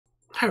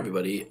Hi,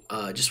 everybody.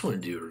 Just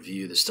wanted to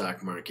review the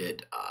stock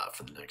market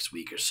for the next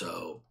week or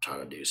so, try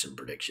to do some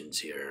predictions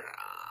here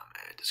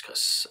and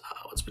discuss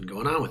what's been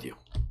going on with you.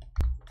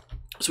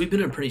 So we've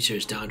been in a pretty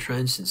serious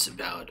downtrend since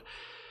about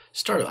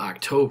start of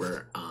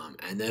October,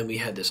 and then we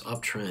had this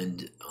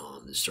uptrend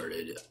that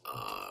started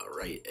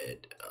right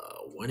at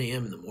 1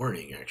 a.m. in the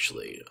morning,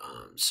 actually.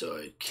 So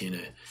it kind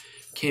of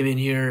came in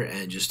here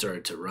and just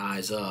started to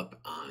rise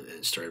up, and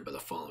it started by the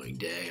following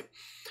day.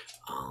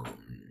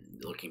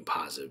 Looking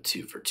positive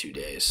too for 2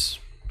 days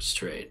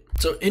straight.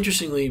 So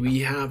interestingly, we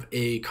have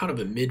a kind of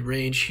a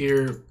mid-range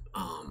here.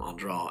 I'll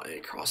draw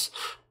a cross,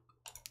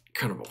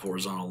 kind of a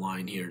horizontal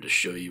line here to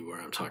show you where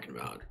I'm talking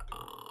about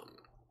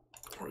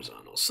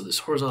horizontal. So this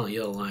horizontal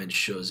yellow line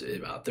shows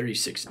about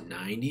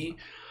 36.90.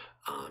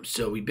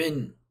 So we've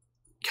been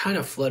kind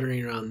of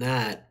fluttering around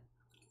that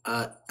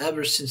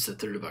ever since the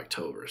 3rd of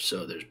October.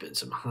 So there's been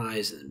some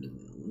highs and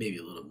maybe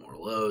a little more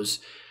lows.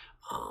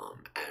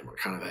 And we're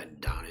kind of heading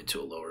down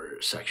into a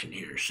lower section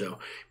here. So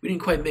we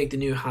didn't quite make the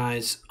new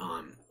highs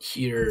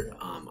here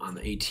on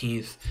the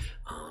 18th.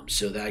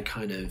 So that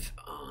kind of,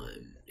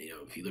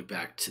 if you look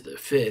back to the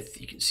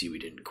 5th, you can see we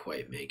didn't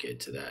quite make it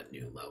to that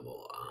new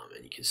level.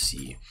 And you can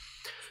see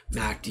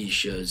MACD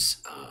shows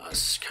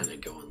us kind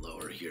of going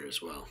lower here as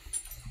well.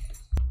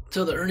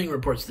 So the earning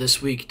reports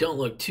this week don't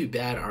look too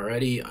bad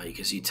already. You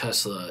can see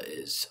Tesla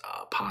is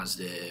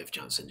positive,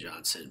 Johnson &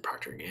 Johnson,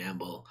 Procter &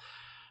 Gamble.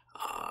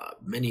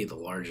 Many of the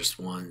largest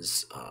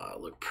ones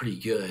look pretty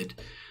good,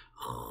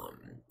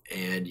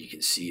 and you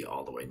can see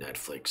all the way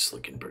Netflix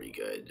looking pretty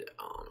good,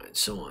 and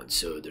so on.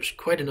 So there's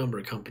quite a number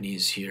of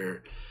companies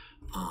here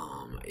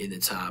in the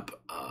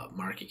top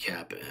market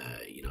cap,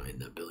 in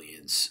the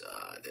billions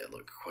that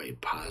look quite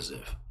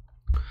positive.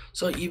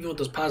 So even with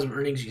those positive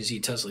earnings, you can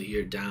see Tesla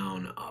here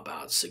down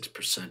about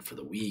 6% for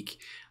the week.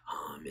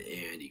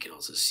 And you can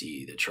also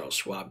see the Charles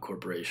Schwab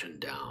Corporation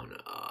down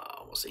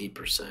almost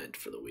 8%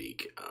 for the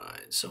week,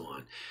 and so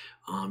on.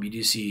 You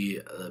do see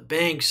the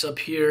banks up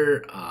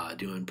here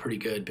doing pretty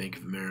good. Bank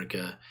of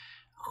America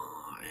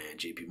and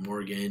JP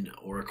Morgan,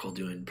 Oracle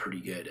doing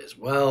pretty good as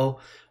well.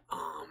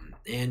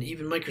 And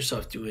even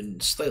Microsoft doing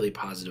slightly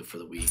positive for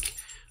the week.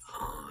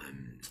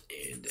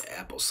 And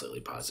Apple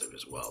slightly positive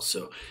as well.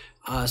 So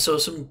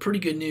some pretty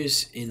good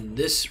news in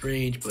this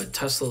range, but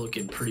Tesla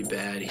looking pretty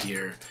bad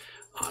here.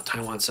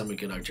 Taiwan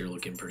Semiconductor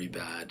looking pretty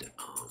bad,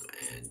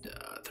 and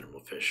Thermo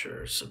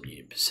Fisher, some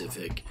Union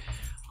Pacific,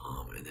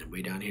 and then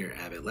way down here,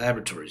 Abbott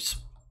Laboratories.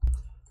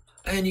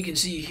 And you can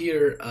see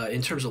here,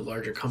 in terms of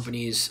larger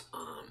companies,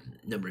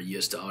 number of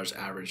US dollars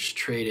average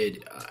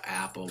traded,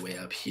 Apple way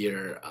up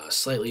here,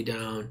 slightly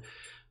down.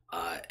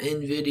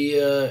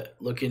 NVIDIA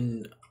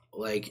looking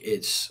like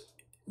it's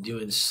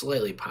doing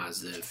slightly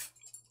positive.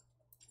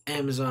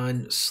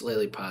 Amazon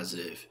slightly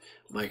positive.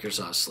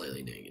 Microsoft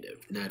slightly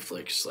negative,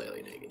 Netflix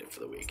slightly negative for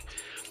the week,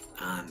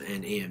 and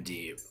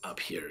AMD up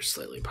here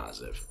slightly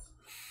positive.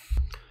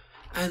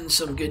 And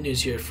some good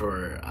news here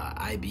for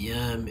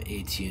IBM,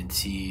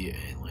 AT&T,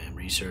 and Lam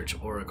Research.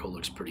 Oracle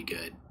looks pretty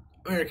good.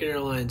 American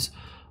Airlines,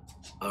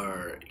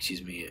 AA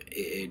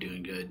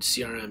doing good.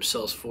 CRM,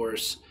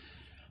 Salesforce.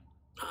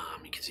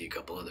 You can see a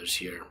couple others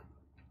here.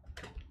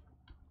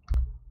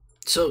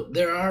 So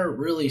there are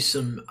really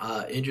some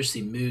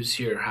interesting moves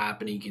here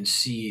happening. You can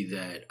see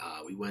that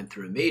we went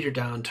through a major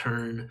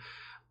downturn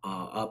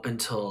up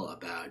until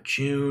about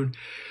June.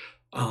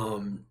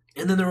 And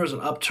then there was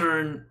an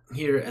upturn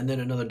here and then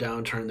another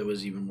downturn that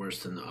was even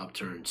worse than the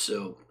upturn.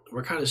 So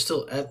we're kind of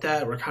still at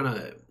that. We're kind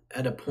of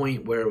at a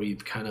point where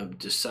we've kind of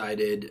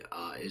decided,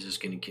 is this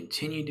going to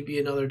continue to be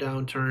another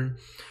downturn?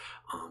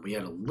 We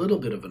had a little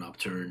bit of an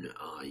upturn,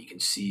 you can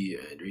see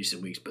in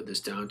recent weeks, but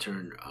this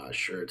downturn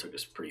sure took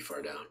us pretty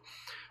far down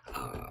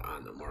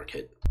on the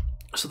market.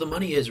 So the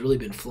money has really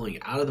been flowing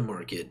out of the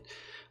market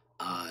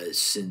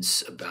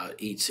since about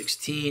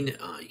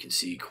 8/16. You can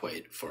see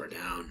quite far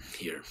down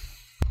here.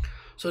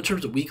 So in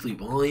terms of weekly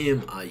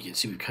volume, you can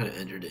see we've kind of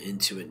entered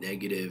into a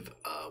negative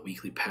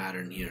weekly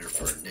pattern here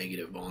for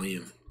negative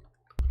volume.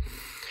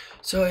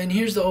 So, and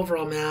here's the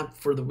overall map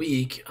for the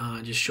week,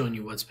 just showing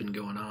you what's been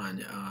going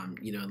on.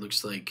 It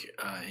looks like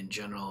in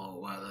general, a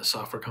lot of the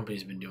software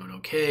companies have been doing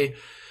okay, with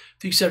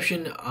the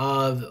exception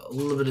of a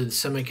little bit of the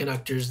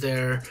semiconductors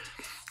there.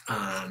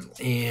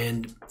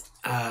 And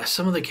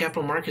some of the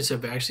capital markets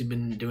have actually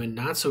been doing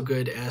not so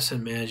good. Asset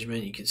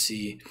management, you can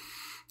see,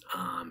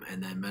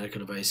 and then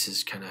medical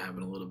devices kind of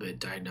having a little bit,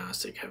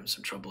 diagnostic having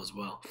some trouble as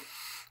well.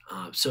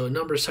 So a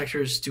number of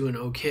sectors doing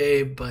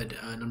okay, but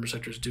a number of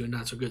sectors doing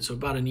not so good. So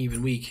about an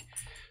even week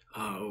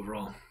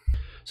overall.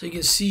 So you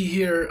can see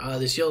here,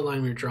 this yellow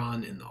line we were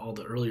drawing in all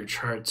the earlier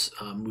charts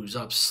moves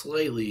up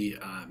slightly,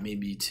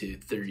 maybe to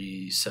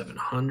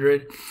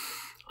 3,700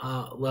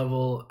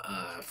 level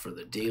for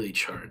the daily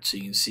chart. So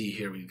you can see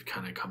here we've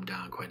kind of come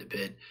down quite a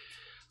bit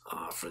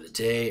for the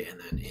day, and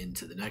then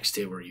into the next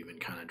day we're even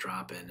kind of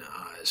dropping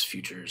as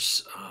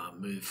futures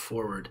move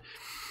forward.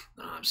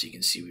 So you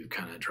can see we've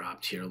kind of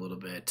dropped here a little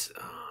bit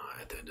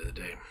at the end of the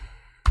day.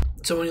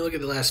 So when you look at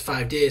the last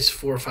 5 days,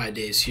 4 or 5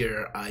 days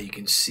here, you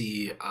can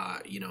see,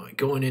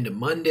 going into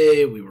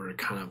Monday, we were we're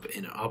kind of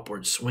in an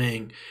upward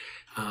swing.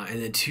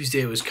 And then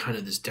Tuesday was kind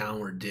of this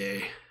downward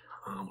day,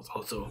 with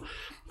also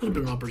a little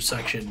bit of an upward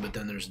section, but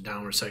then there's a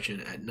downward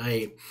section at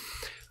night.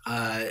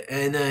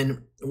 And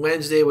then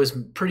Wednesday was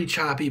pretty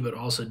choppy, but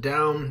also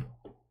down.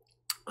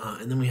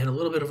 And then we had a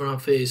little bit of an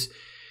up phase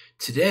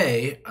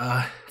today,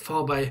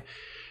 followed by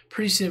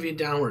pretty significant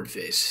downward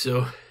phase.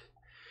 So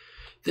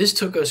this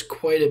took us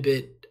quite a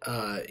bit,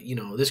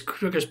 this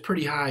took us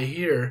pretty high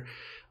here,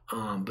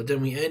 but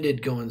then we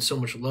ended going so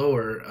much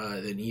lower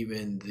than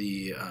even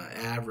the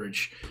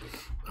average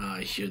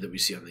here that we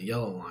see on the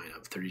yellow line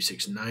of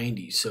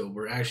 3690. So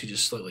we're actually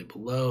just slightly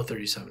below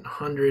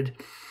 3700,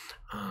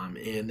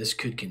 and this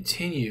could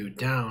continue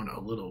down a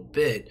little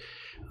bit.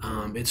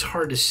 It's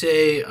hard to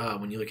say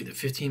when you look at the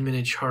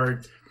 15-minute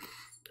chart.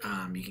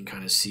 You can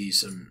kind of see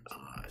some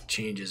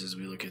changes as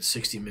we look at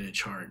 60-minute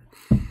chart.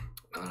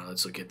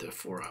 Let's look at the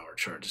 4-hour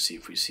chart to see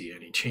if we see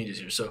any changes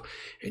here. So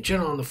in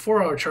general, on the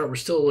 4-hour chart, we're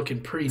still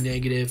looking pretty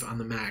negative on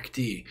the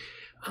MACD.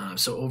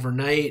 So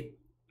overnight,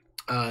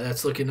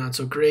 that's looking not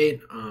so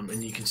great.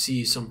 And you can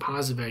see some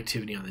positive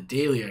activity on the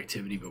daily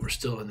activity, but we're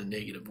still in the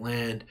negative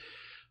land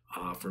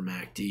for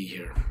MACD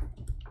here.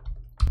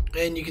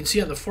 And you can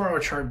see on the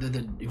 4-hour chart that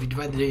if you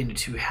divide the day into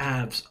two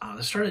halves,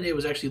 the start of the day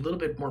was actually a little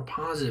bit more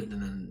positive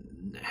than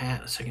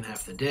the second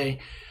half of the day.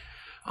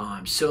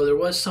 So there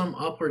was some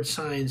upward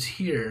signs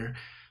here,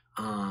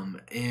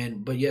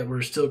 but yet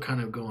we're still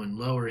kind of going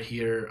lower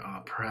here,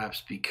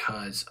 perhaps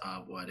because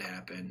of what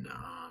happened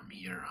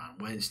here on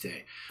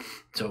Wednesday.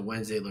 So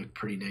Wednesday looked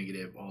pretty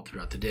negative all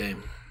throughout the day.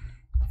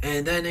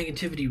 And that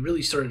negativity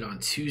really started on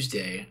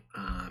Tuesday.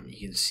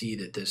 You can see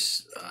that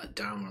this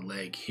downward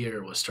leg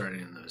here was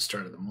starting in the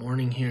start of the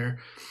morning here,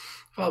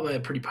 followed by a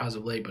pretty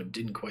positive leg, but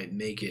didn't quite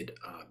make it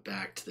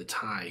back to the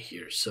tie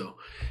here. So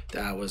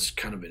that was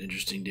kind of an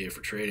interesting day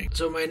for trading.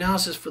 So my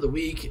analysis for the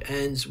week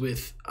ends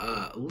with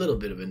a little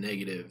bit of a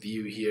negative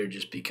view here,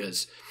 just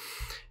because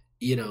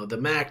the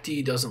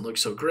MACD doesn't look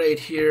so great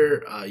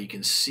here. You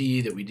can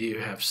see that we do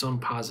have some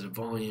positive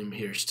volume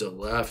here still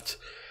left,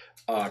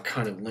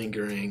 kind of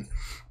lingering,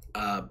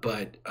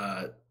 but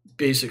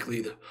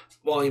basically the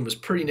volume was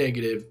pretty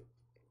negative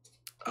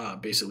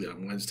basically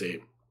on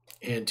Wednesday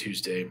and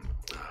Tuesday.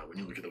 When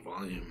you look at the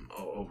volume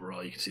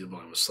overall, you can see the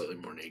volume was slightly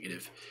more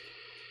negative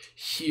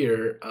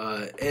here,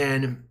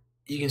 and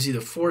you can see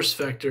the force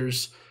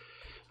vectors.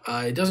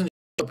 It doesn't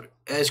show up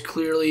as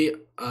clearly.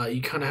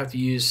 You kind of have to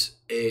use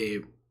a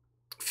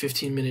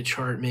 15-minute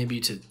chart maybe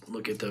to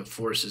look at the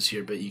forces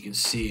here, but you can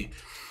see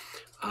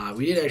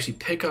we did actually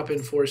pick up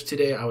in force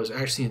today. I was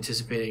actually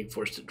anticipating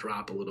force to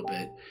drop a little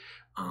bit,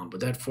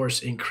 but that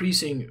force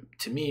increasing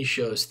to me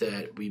shows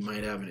that we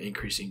might have an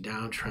increasing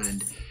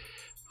downtrend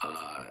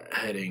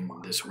heading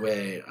this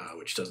way,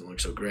 which doesn't look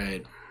so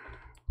great.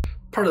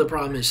 Part of the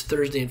problem is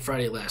Thursday and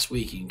Friday last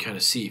week. You can kind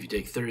of see if you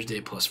take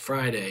Thursday plus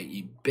Friday,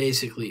 you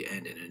basically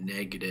end in a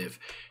negative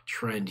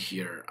trend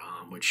here,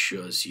 which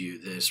shows you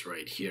this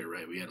right here,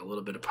 right? We had a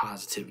little bit of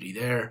positivity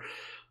there,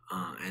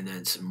 and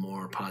then some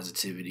more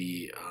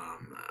positivity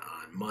on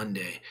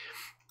Monday.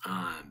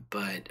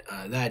 But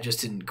that just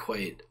didn't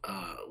quite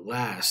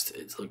last.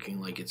 It's looking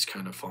like it's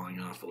kind of falling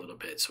off a little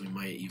bit, so we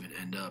might even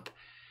end up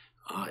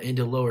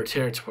into lower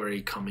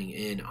territory coming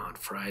in on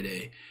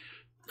Friday.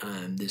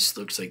 This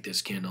looks like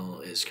this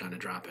candle is kind of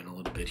dropping a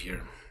little bit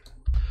here.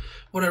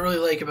 What I really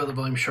like about the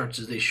volume charts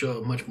is they show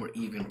a much more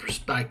even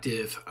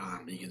perspective.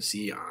 You can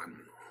see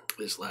on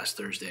this last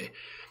Thursday,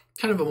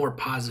 kind of a more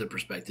positive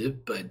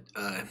perspective, but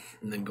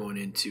and then going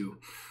into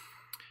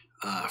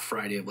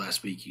Friday of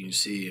last week, you can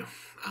see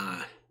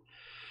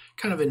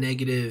kind of a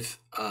negative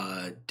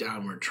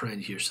downward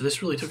trend here. So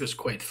this really took us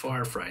quite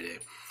far Friday.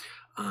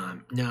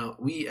 Now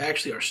we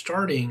actually are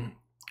starting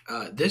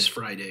this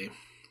Friday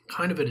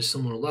kind of at a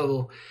similar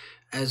level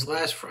as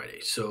last Friday.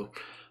 So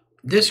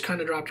this kind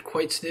of dropped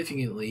quite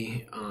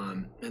significantly,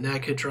 and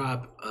that could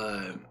drop,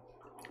 let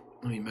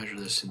me measure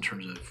this in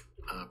terms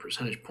of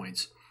percentage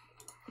points,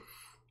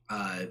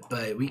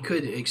 but we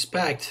could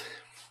expect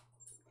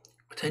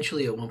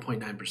potentially a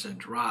 1.9%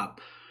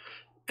 drop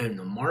in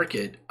the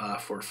market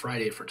for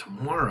Friday, for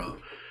tomorrow.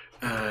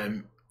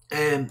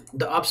 And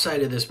the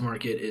upside of this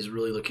market is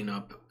really looking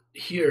up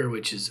here,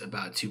 which is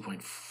about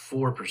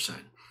 2.4%.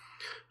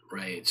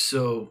 Right,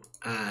 so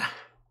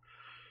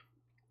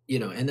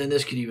and then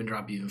this could even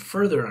drop even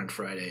further on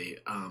Friday.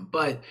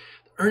 But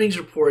earnings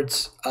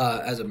reports,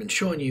 as I've been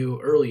showing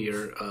you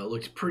earlier,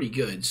 looked pretty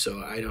good.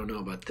 So I don't know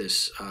about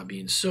this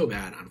being so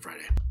bad on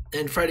Friday.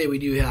 And Friday we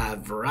do have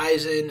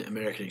Verizon,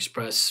 American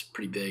Express,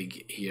 pretty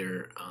big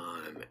here,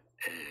 and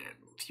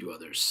a few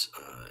others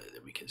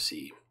that we can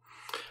see.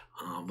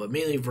 But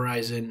mainly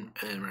Verizon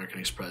and American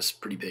Express,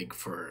 pretty big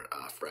for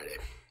Friday.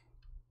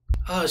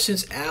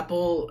 Since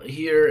Apple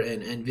here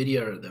and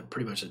Nvidia are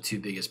pretty much the two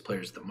biggest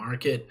players in the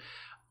market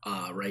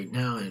right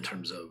now in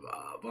terms of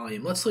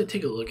volume, let's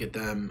take a look at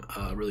them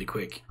really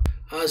quick.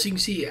 So you can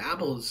see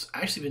Apple's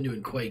actually been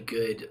doing quite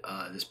good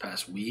this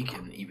past week,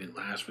 and even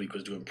last week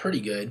was doing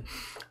pretty good,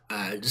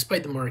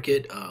 despite the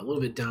market a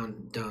little bit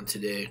down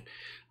today.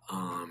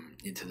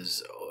 into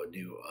this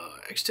new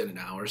extended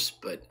hours,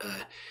 but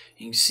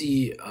you can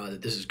see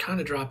that this is kind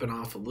of dropping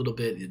off a little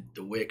bit.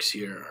 The wicks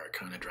here are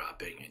kind of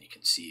dropping, and you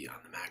can see on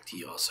the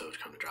MACD also it's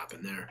kind of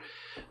dropping there.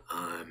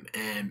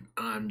 And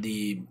on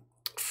the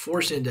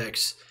force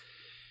index,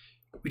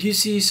 we do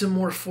see some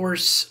more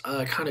force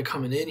kind of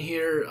coming in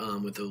here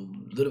with a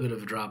little bit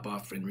of a drop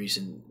off in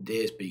recent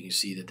days, but you can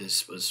see that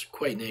this was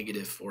quite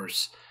negative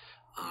force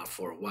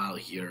for a while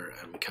here,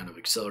 and we kind of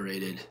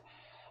accelerated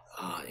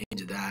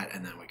into that,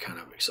 and then we kind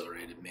of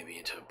accelerated maybe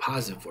into a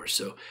positive force.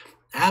 So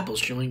Apple's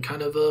showing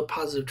kind of a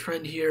positive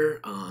trend here,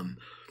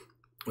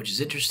 which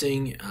is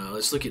interesting.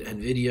 Let's look at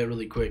NVIDIA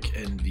really quick,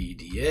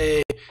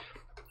 NVDA,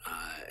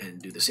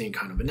 and do the same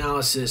kind of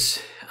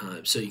analysis.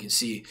 So you can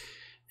see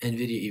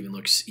NVIDIA even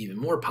looks even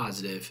more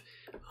positive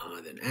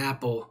than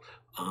Apple,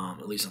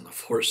 at least on the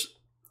force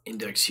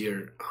index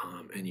here,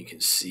 and you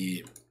can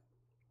see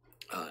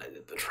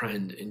the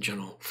trend in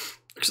general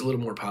looks a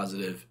little more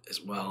positive as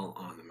well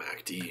on the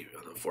MACD,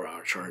 on the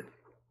 4-hour chart.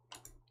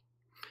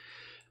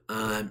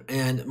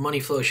 And money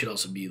flow should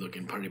also be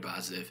looking pretty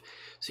positive.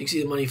 So you can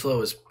see the money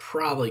flow is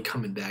probably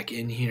coming back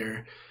in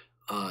here,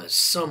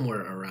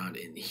 somewhere around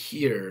in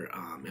here,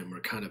 and we're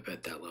kind of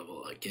at that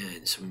level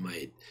again. So we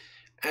might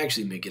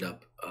actually make it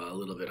up a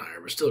little bit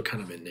higher. We're still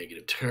kind of in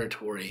negative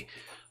territory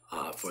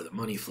for the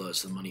money flow.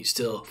 So the money's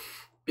still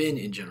been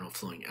in general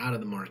flowing out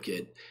of the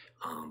market.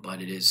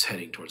 But it is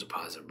heading towards a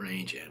positive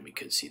range, and we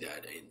could see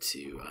that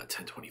into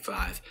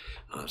 1025.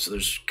 So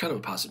there's kind of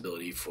a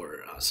possibility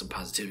for some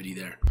positivity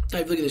there. Now,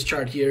 if you look at this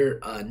chart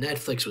here,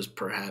 Netflix was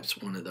perhaps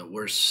one of the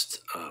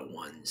worst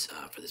ones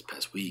for this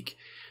past week.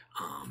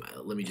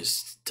 Let me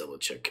just double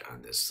check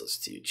on this. Let's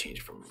do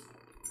change from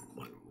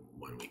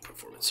one week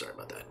performance. Sorry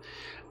about that.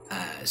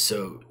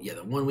 So yeah,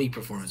 the 1 week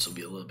performance will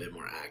be a little bit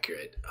more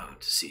accurate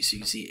to see. So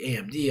you can see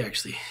AMD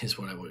actually is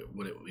what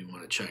we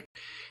want to check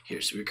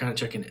here. So we're kind of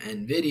checking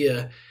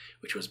NVIDIA,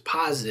 which was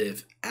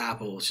positive.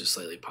 Apple was just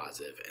slightly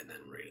positive, and then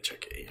we're going to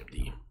check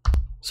AMD.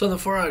 So on the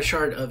 4-hour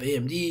chart of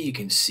AMD, you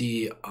can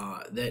see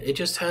that it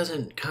just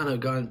hasn't kind of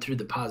gone through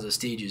the positive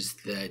stages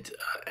that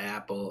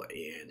Apple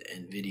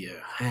and NVIDIA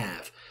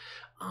have.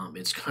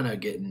 It's kind of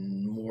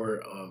getting more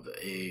of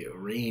a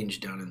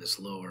range down in this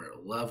lower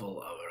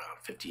level of around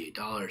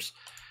 $58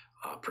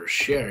 per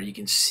share. You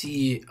can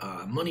see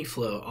money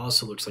flow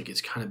also looks like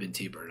it's kind of been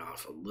tapering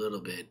off a little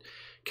bit,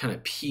 kind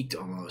of peaked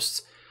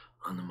almost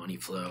on the money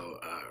flow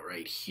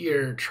right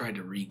here. Tried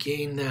to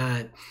regain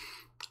that,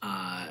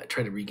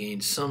 tried to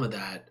regain some of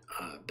that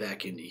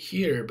back into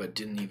here, but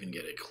didn't even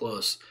get it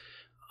close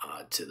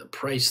to the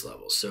price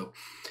level. So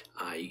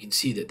you can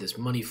see that this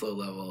money flow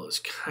level is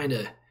kind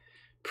of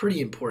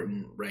pretty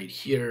important right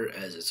here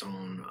as its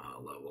own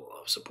level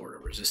of support or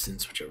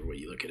resistance, whichever way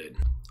you look at it.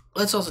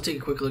 Let's also take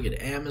a quick look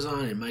at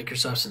Amazon and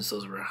Microsoft, since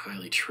those were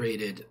highly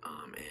traded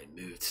and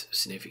moved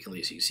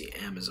significantly. So you can see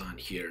Amazon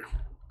here.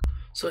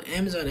 So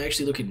Amazon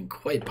actually looking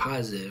quite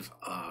positive,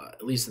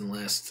 at least in the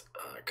last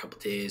couple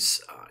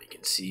days. You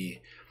can see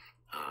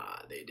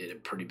they did a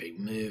pretty big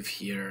move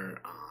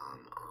here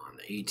on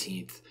the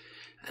 18th,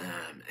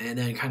 and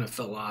then kind of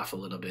fell off a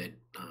little bit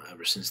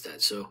ever since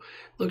that. So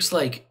looks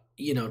like,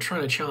 you know,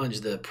 trying to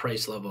challenge the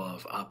price level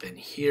of up in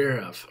here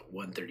of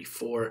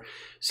 134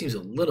 seems a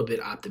little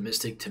bit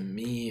optimistic to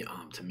me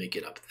to make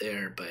it up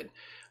there, but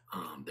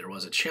there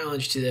was a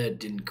challenge to that.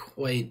 Didn't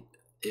quite.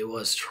 It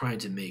was trying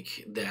to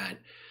make that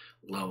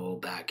level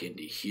back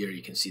into here.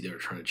 You can see they were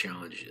trying to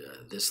challenge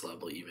this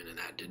level even, and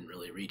that didn't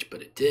really reach,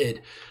 but it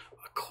did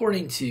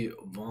according to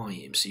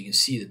volume. So you can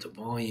see that the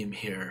volume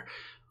here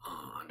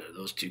under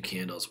those two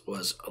candles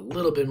was a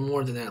little bit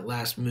more than that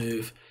last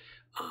move.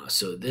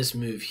 So this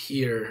move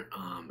here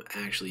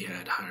actually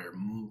had higher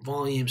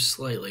volume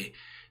slightly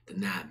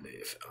than that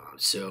move.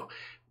 So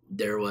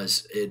there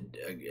was it,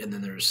 and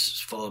then there's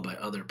followed by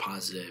other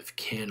positive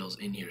candles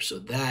in here. So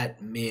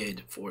that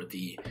made for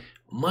the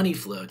money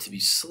flow to be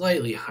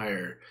slightly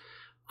higher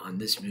on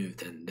this move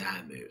than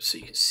that move. So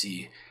you can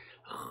see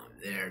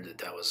there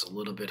that was a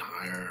little bit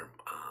higher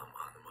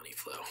on the money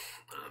flow.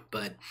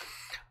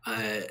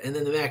 And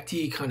then the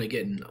MACD kind of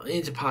getting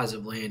into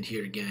positive land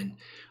here again.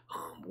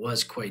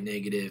 Was quite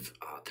negative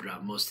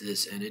throughout most of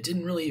this, and it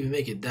didn't really even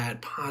make it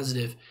that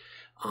positive.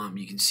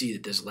 You can see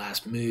that this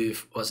last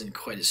move wasn't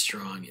quite as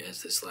strong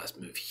as this last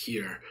move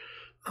here.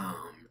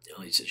 At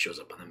least it shows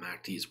up on the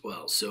MACD as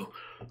well. So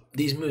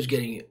these moves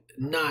getting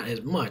not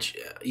as much,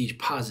 each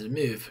positive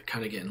move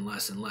kind of getting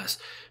less and less,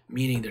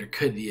 meaning there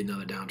could be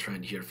another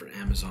downtrend here for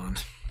Amazon.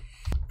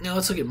 Now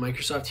let's look at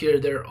Microsoft here.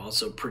 They're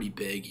also pretty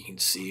big. You can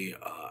see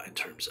in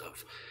terms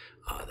of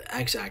the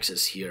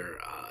x-axis here,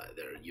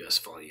 their U.S.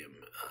 volume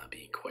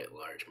being quite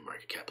large,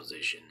 market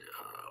capitalization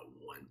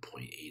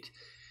 $1.8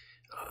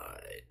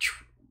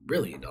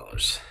 trillion.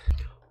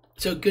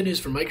 So good news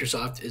for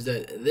Microsoft is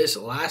that this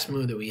last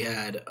move that we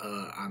had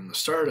on the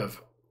start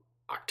of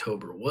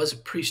October was a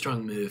pretty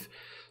strong move,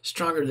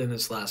 stronger than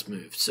this last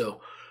move. So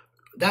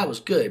that was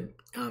good.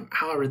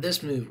 However,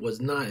 this move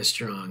was not as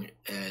strong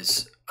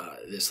as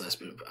this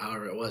last move.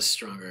 However, it was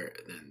stronger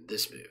than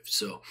this move.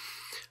 So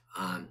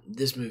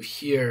This move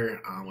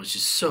here was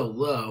just so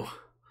low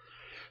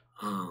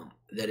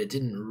that it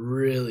didn't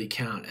really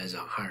count as a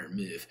higher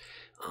move.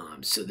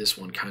 So this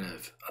one kind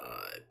of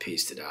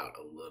pasted out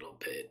a little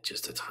bit,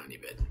 just a tiny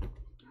bit.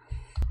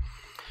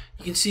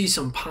 You can see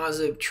some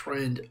positive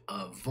trend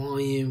of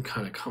volume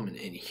kind of coming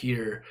in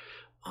here.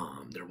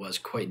 There was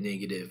quite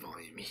negative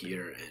volume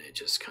here, and it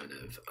just kind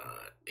of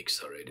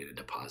accelerated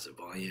into positive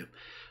volume,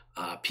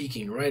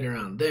 peaking right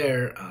around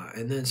there,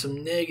 and then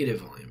some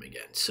negative volume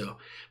again. So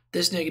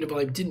this negative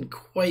volume didn't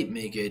quite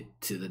make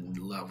it to the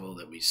level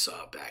that we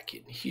saw back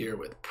in here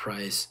with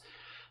price,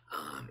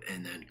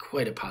 and then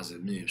quite a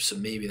positive move. So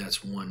maybe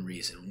that's one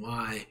reason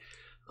why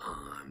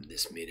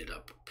this made it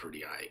up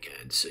pretty high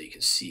again. So you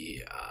can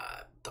see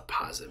the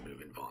positive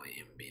move in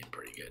volume being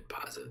pretty good,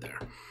 positive there.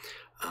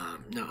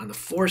 Now on the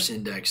force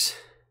index,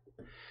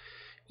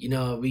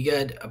 we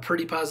got a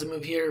pretty positive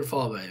move here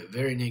followed by a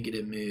very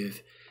negative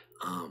move,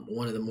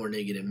 one of the more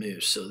negative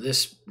moves. So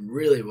this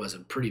really was a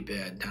pretty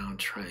bad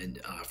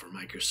downtrend for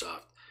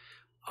Microsoft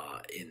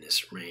in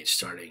this range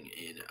starting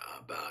in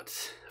about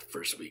the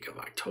first week of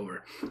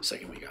October,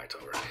 second week of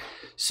October.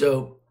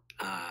 So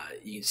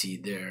you can see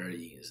there,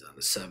 on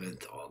the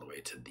 7th all the way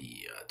to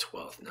the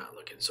 12th, not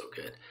looking so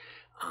good.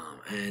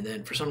 And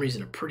then for some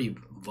reason, a pretty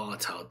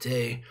volatile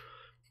day,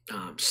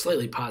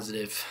 slightly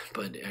positive,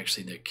 but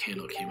actually the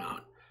candle came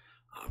out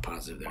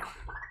positive there.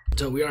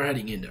 So we are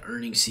heading into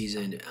earnings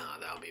season.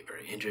 That'll be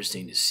very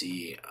interesting to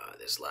see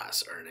this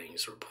last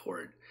earnings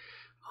report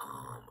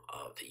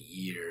of the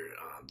year.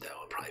 That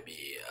will probably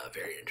be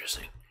very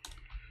interesting.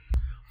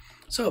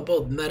 So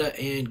both Meta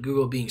and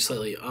Google being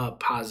slightly up,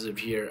 positive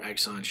here.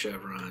 Exxon,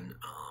 Chevron,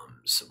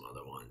 some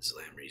other ones,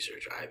 Lam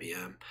Research,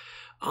 IBM.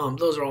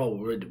 Those are all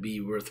would be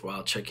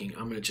worthwhile checking.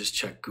 I'm going to just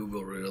check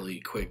Google really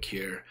quick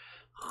here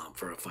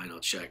for a final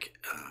check.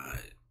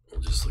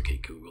 We'll just look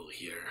at Google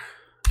here.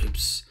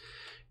 Oops,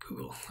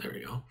 Google, there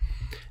we go.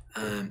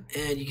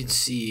 And you can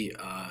see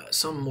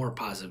some more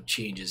positive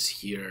changes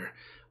here,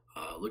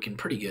 looking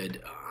pretty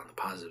good on the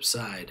positive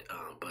side,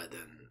 but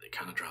then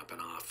kind of dropping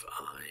off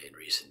in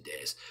recent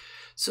days.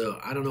 So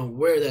I don't know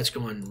where that's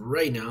going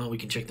right now. We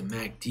can check the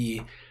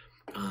MACD.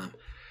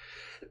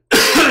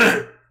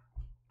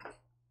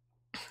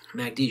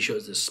 MACD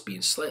shows this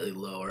being slightly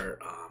lower,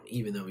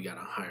 even though we got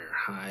a higher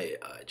high.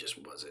 It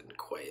just wasn't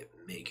quite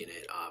making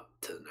it up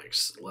to the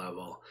next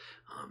level,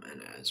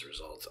 and as a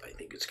result, I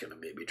think it's going to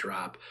maybe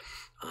drop.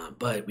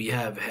 But we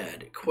have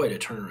had quite a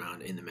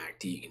turnaround in the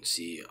MACD. You can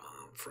see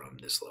from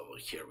this level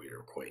here, we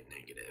were quite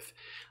negative,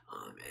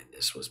 and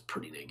this was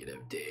pretty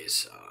negative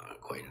days,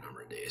 quite a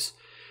number of days,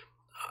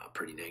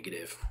 pretty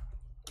negative.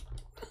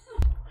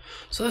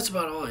 So that's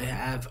about all I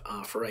have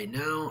for right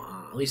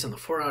now. At least on the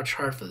 4-hour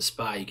chart for the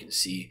SPY, you can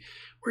see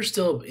we're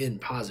still in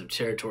positive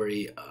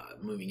territory.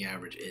 Moving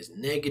average is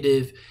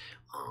negative,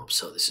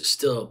 so this is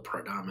still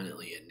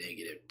predominantly a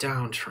negative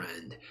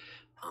downtrend.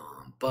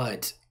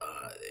 But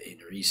in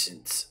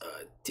recent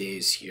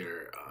days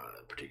here,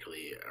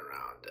 particularly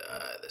around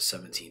the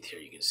 17th here,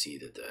 you can see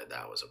that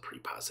that was a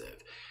pretty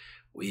positive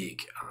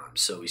week.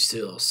 So we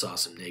still saw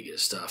some negative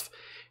stuff,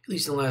 at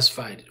least in the last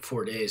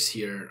 4 days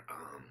here.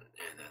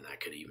 And then that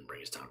could even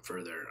bring us down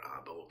further,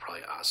 but we'll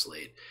probably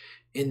oscillate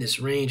in this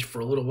range for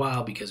a little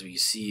while because we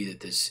see that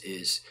this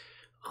is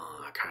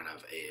kind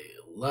of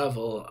a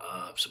level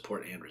of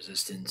support and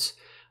resistance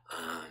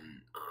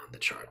on the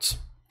charts.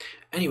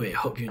 Anyway, I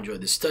hope you enjoyed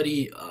this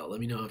study.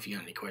 Let me know if you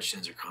got any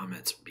questions or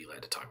comments. I'd be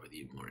glad to talk with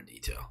you more in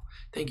detail.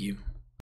 Thank you.